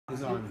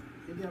Is on.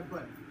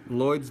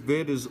 Loyd's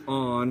vid is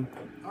on.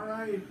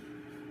 Alright.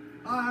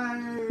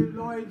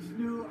 Loyd's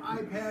new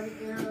iPad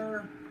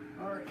Air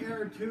or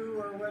Air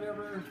 2 or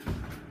whatever.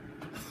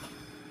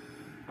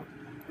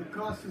 It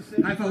costs the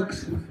same. Hi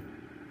folks.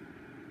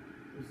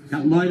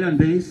 Got Loyd on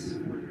bass.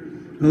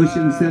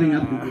 Ocean setting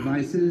up the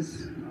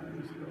devices.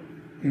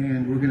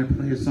 And we're going to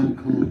play a song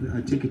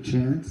called Take a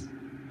Chance.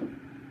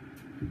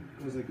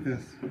 It goes like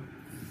this.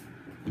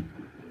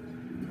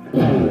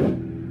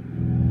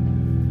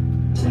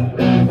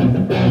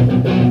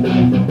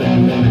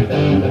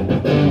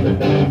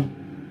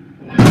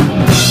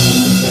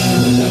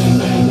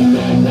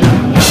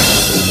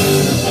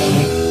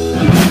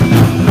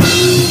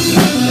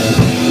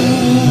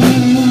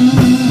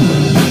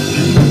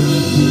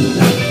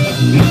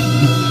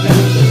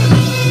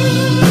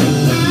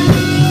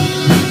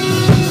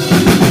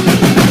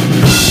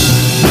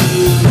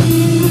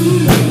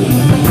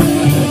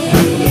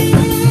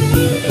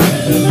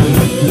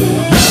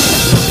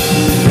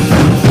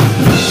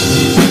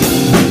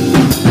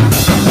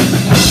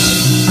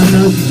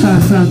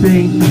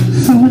 Something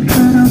so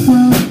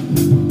incredible.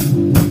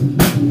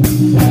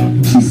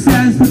 She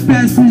says the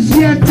best is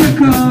yet to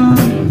come.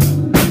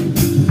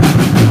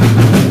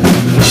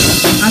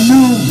 I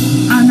know,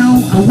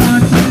 I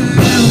want to.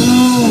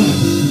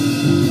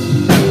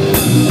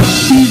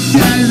 She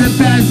says the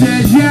best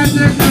is yet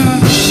to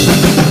come.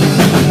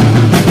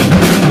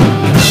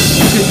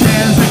 Take a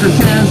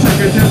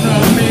chance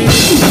on me.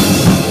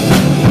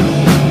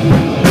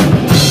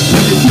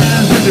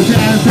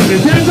 Take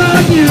a chance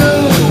on you.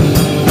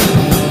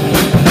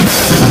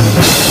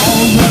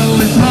 Although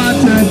it's hard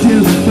to do,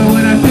 but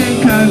when I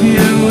think of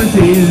you, it's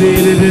easy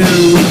to do.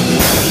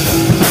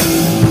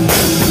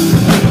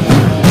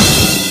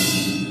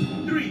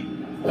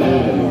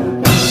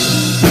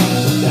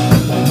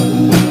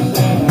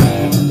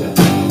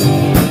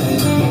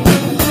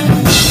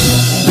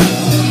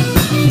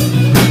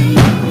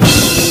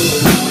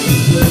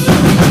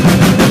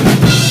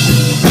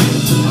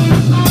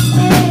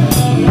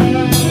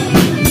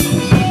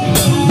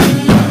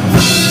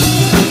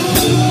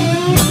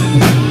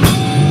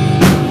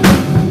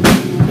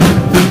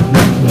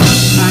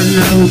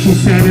 She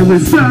said it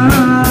was so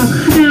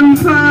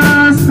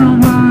impossible.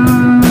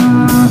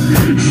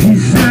 She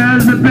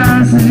says the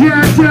best is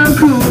yet to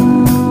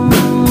come.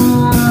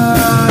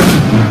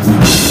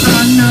 I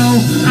know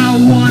I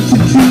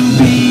wanted to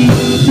be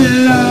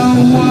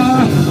lower.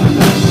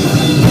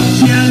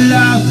 Your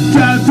love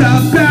does the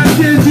best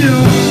to do.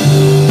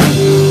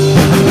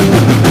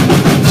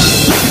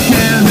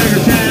 Take a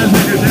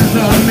chance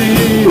on me.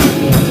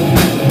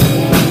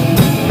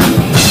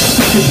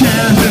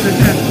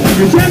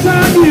 Take a chance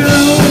on you.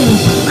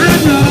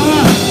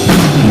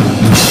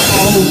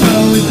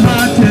 Although it's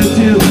hard to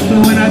do, but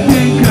when I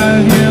think of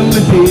you,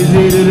 it's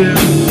easy to do.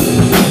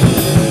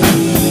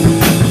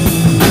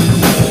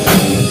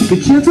 Take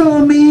a chance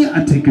on me, I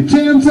take a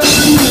chance on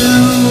you.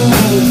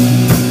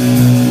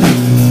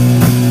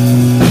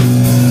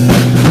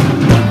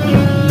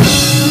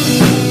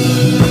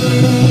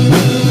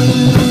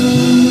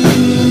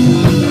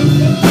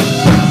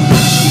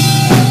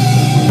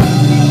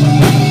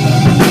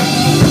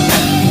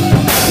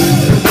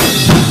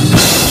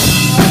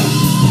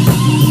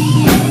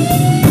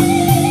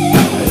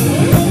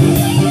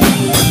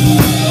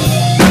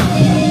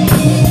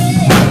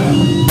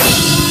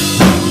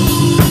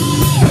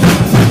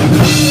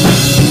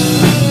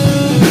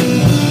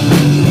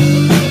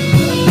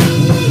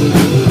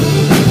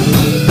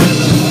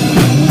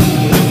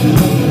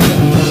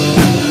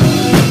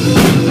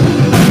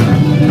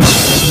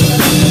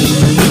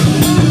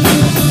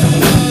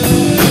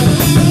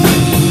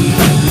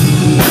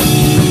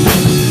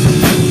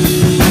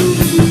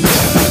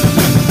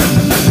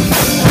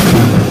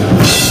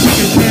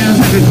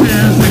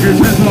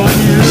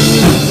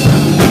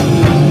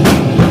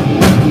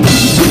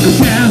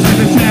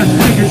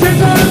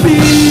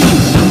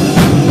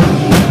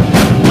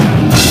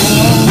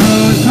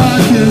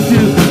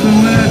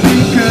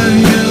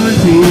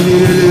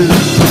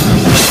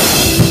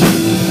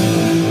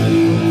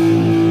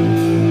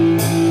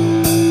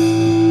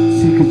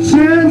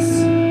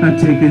 I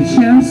take a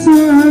chance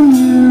on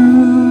you.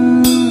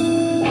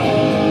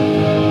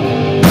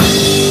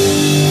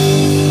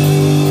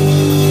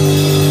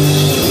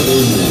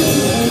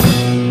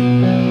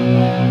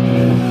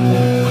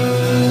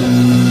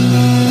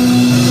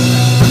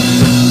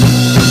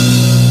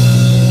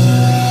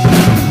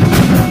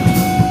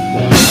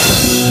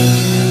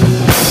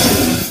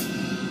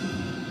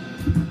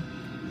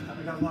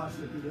 I got lost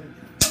if you did.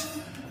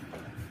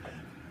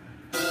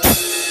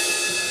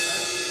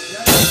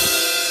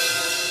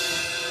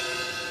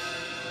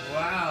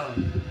 Wow,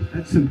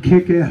 that's some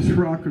kick-ass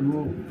rock and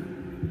roll.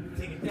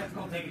 That's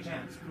called Take a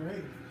Chance.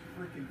 Great,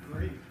 freaking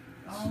great.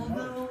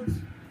 Although it's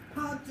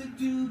hard to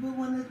do, but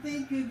when I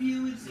think of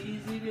you, it's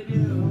easy to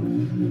do.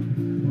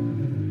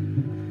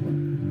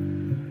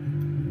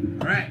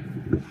 All right.